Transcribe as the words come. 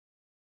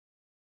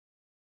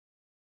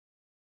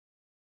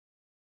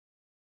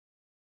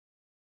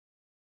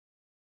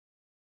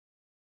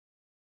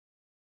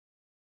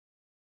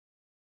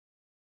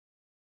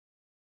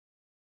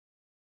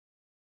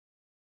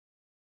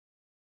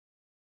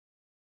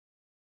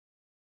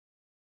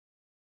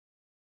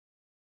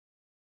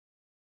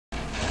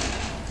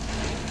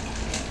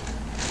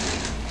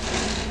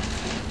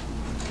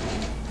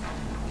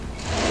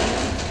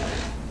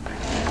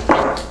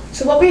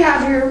what we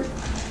have here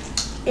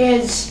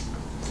is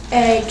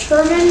a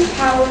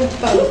turbine-powered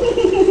boat.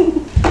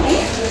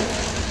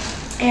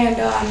 And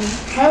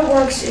how it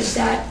works is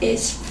that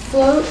it's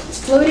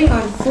floating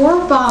on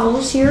 4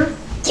 bottles here,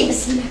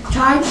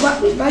 tied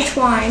by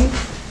twine,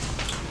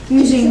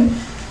 using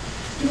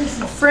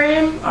a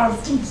frame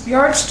of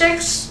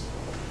yardsticks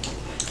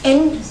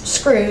and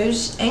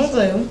screws and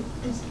glue.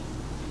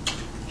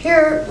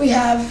 Here we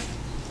have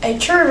a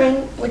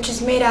turbine, which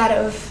is made out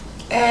of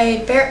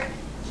a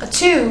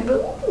tube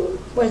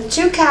with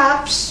 2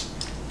 caps,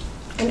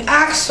 an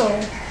axle,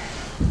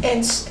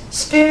 and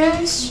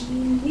spoons,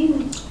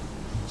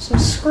 some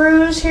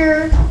screws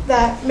here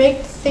that make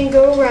the thing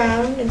go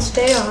around and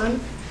stay on,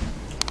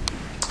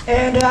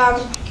 and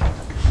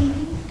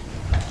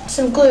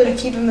some glue to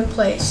keep them in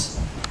place.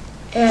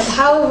 And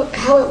how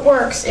it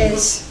works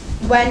is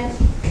when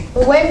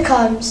the wind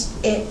comes,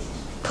 it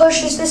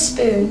pushes the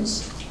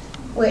spoons,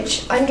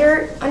 which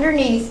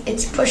underneath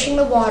it's pushing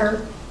the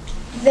water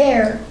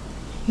there,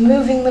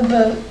 moving the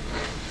boat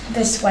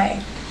this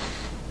way.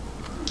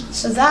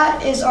 So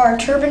that is our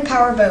turbine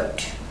power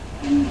boat.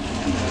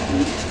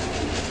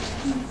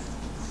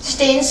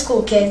 Stay in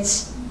school,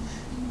 kids.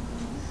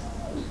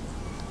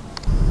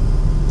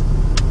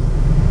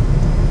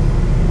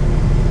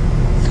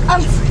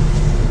 I'm free.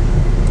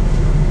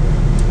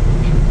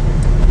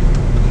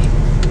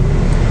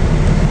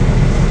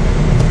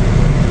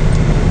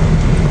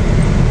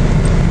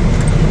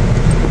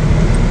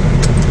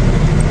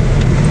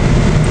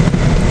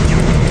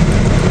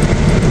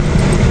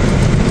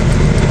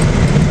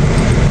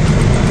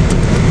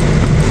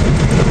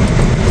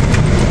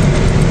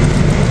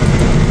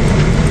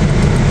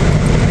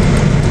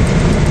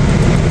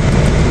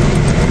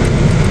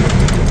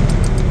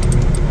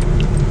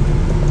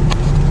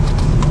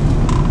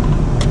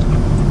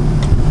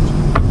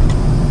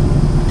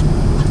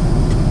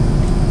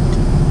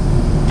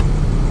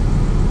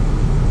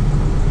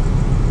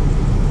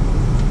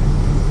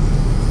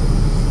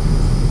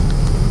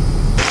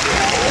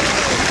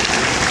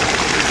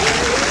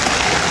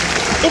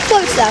 It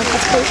floats down,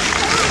 that's cool.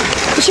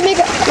 We should make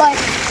it like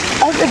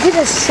a good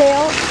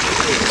sail.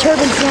 The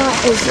turbine's not,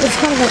 it's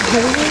kind of like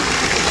heavy.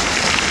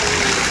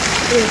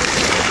 Yeah.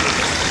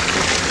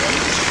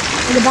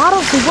 And the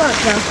bottles do work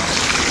though.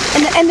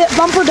 And the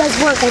bumper does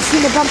work. I've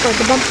seen the bumper. It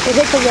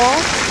hit the wall.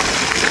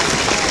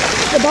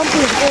 The bumper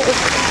is old.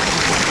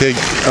 Okay,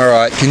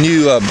 alright. Can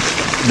you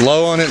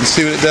blow on it and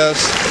see what it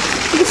does?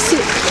 You can see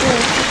it.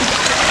 Yeah.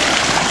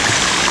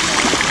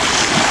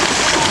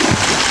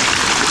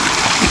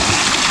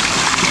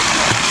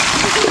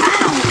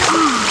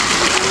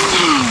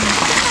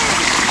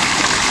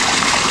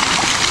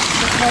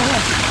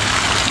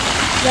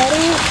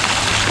 Ready,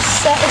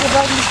 set, and the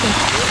button spin.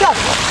 Go!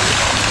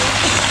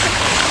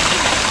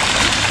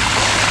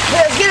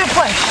 Here, let's give it a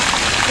push.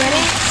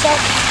 Ready, set,